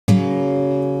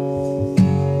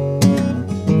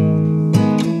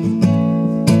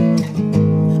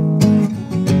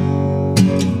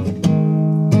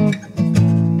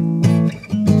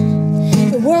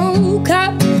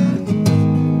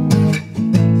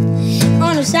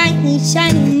a shiny,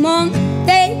 shiny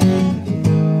Monday.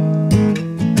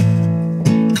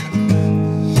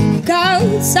 Go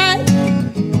outside,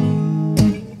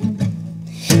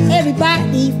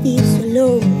 everybody feels so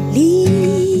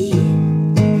lonely.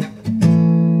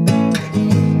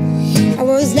 I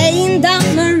was laying down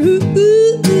my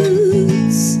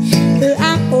roots, but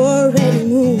I'm already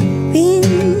moving.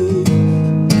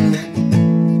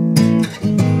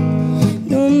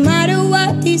 No matter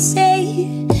what they say,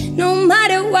 no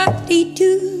matter what they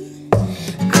do,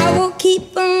 I will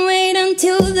keep on waiting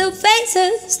until the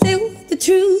faces tell the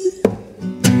truth.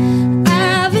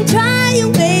 I've been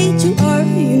trying way too hard,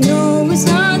 you know it's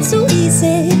not so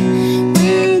easy.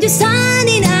 When you're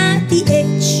standing at the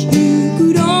edge, you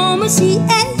could almost see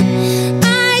it.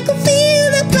 I could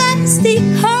feel the plastic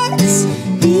hearts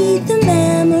beat the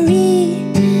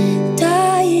memory.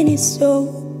 Dying is so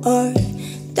hard,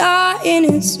 dying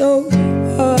is so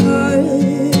hard.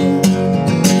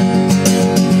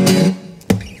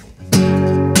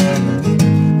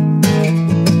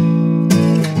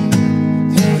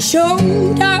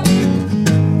 Showed up,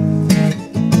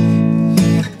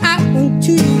 I went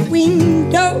to the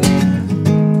window.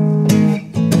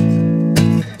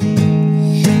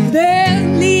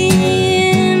 Berlin,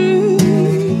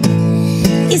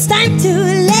 it's time to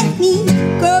let me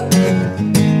go.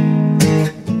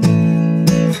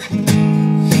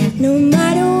 No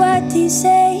matter what they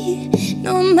say,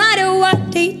 no matter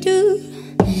what they do,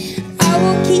 I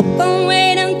will keep on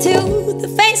waiting until the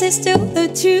faces tell the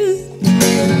truth.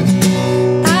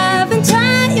 I've been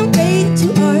trying way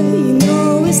too hard, you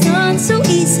know it's not so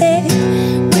easy.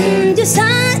 When you're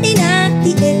standing at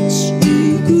the edge,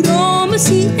 you could almost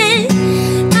see it.